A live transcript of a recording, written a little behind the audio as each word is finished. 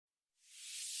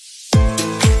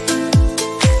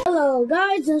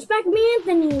guys, it's back with me,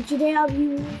 Anthony, and today I'll be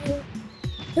reading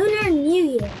Lunar New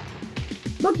Year,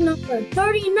 book number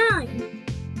 39.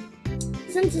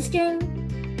 Since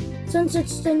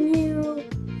it's the new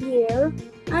year,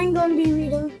 I'm going to be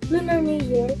reading Lunar New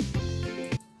Year.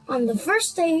 On the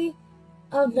first day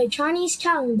of the Chinese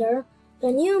calendar,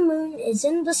 the new moon is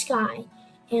in the sky,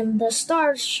 and the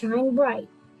stars shine bright.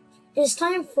 It is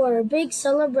time for a big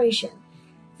celebration.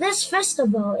 This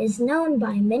festival is known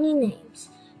by many names: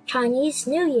 Chinese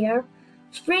New Year,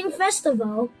 Spring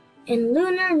Festival, and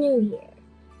Lunar New Year.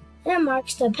 It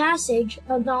marks the passage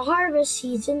of the harvest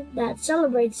season that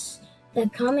celebrates the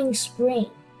coming spring.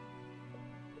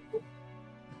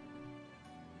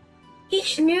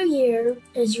 Each new year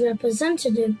is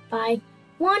represented by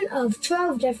one of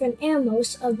 12 different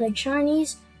animals of the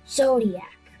Chinese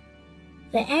zodiac.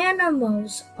 The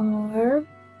animals are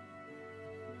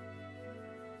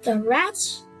the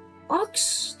rats,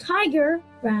 ox, tiger,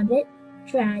 rabbit,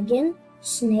 dragon,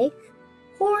 snake,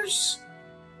 horse,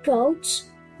 goat,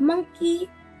 monkey,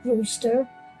 rooster,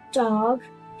 dog,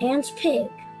 and pig.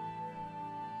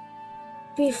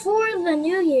 Before the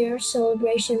New Year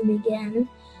celebration begins,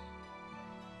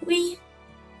 we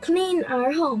clean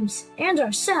our homes and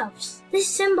ourselves. This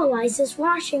symbolizes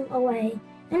washing away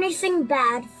anything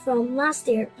bad from last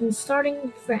year and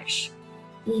starting fresh.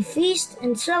 We feast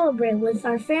and celebrate with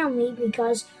our family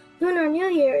because Lunar New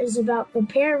Year is about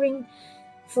preparing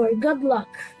for good luck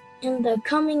in the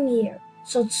coming year.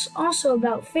 So it's also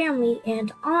about family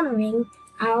and honoring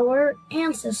our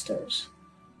ancestors.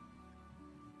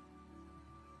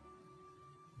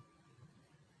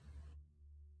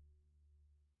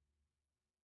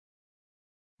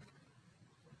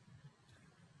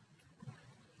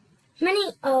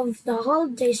 Many of the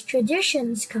holidays'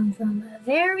 traditions come from a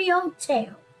very old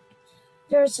tale.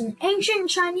 There's an ancient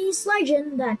Chinese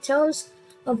legend that tells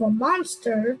of a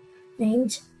monster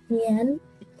named Nian,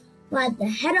 who had the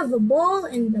head of a bull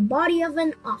and the body of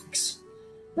an ox.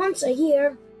 Once a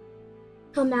year,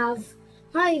 come out of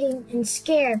hiding and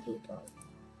scare people.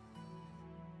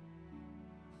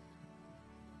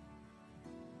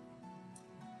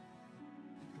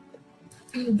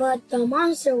 But the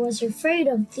monster was afraid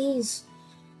of these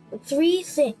three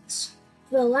things: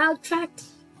 the loud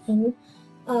crackling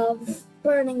of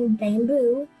burning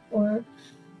bamboo or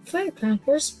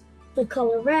firecrackers, the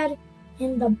color red,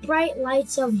 and the bright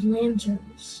lights of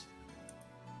lanterns.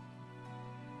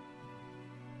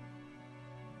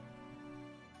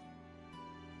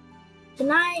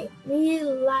 Tonight we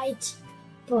light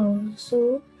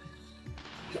bozu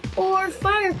or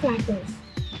firecrackers,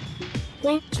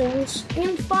 lanterns,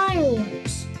 and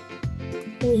fireworks.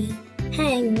 We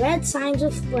hang red signs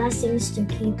with blessings to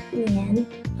keep Nian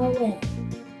away.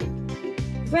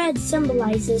 Red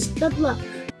symbolizes good luck.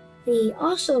 We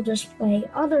also display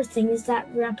other things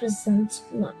that represent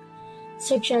luck,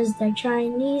 such as the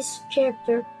Chinese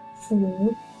character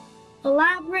Fu,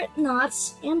 elaborate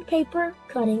knots, and paper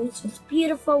cuttings with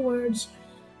beautiful words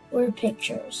or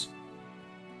pictures.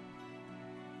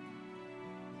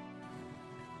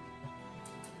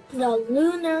 The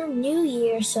Lunar New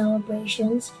Year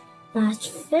celebrations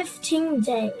last 15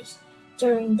 days.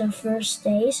 During the first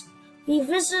days, we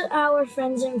visit our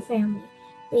friends and family.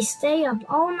 We stay up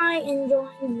all night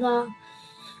enjoying the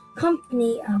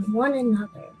company of one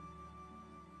another.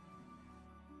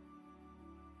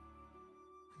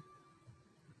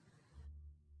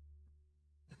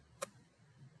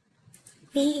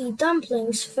 We eat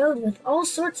dumplings filled with all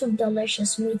sorts of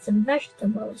delicious meats and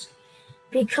vegetables.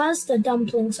 Because the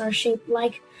dumplings are shaped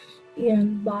like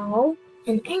yuanbao,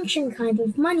 an ancient kind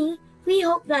of money, we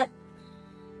hope that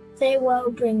they will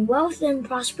bring wealth and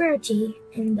prosperity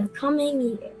in the coming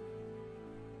year.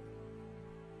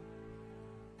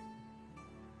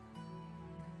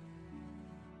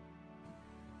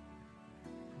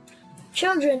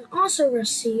 Children also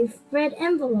receive red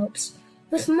envelopes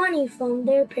with money from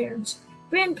their parents,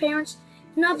 grandparents,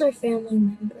 and other family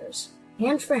members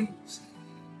and friends.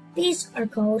 These are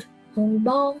called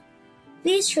hongbao.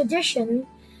 This tradition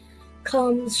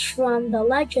comes from the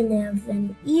legend of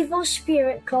an evil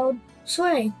spirit called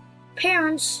Sui.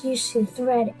 Parents used to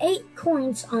thread 8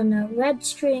 coins on a red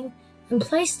string and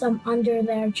place them under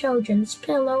their children's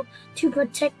pillow to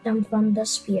protect them from the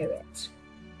spirit.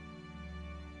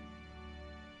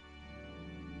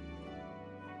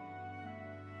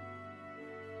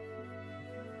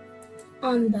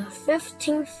 On the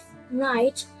 15th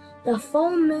night, the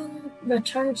full moon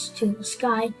returns to the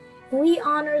sky, and we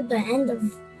honor the end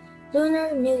of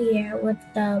Lunar New Year with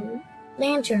the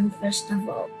Lantern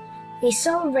Festival. We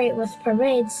celebrate with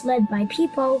parades led by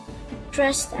people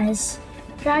dressed as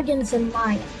dragons, and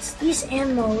lions. These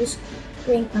animals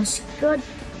bring us good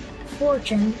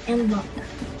fortune and luck.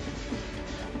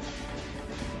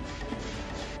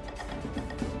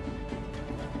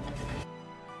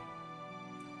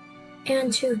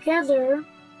 And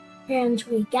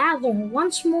we gather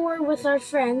once more with our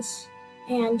friends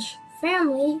and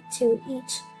family to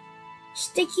eat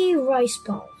sticky rice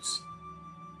balls.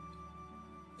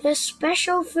 This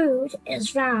special food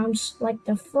is round like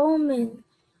the full moon,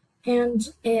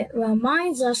 and it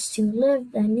reminds us to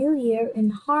live the new year in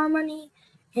harmony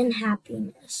and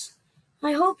happiness.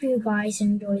 I hope you guys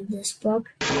enjoyed this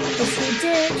book. If you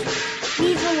did,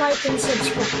 leave a like and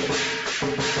subscribe.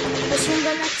 See you in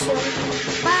the next one.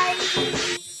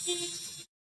 Bye!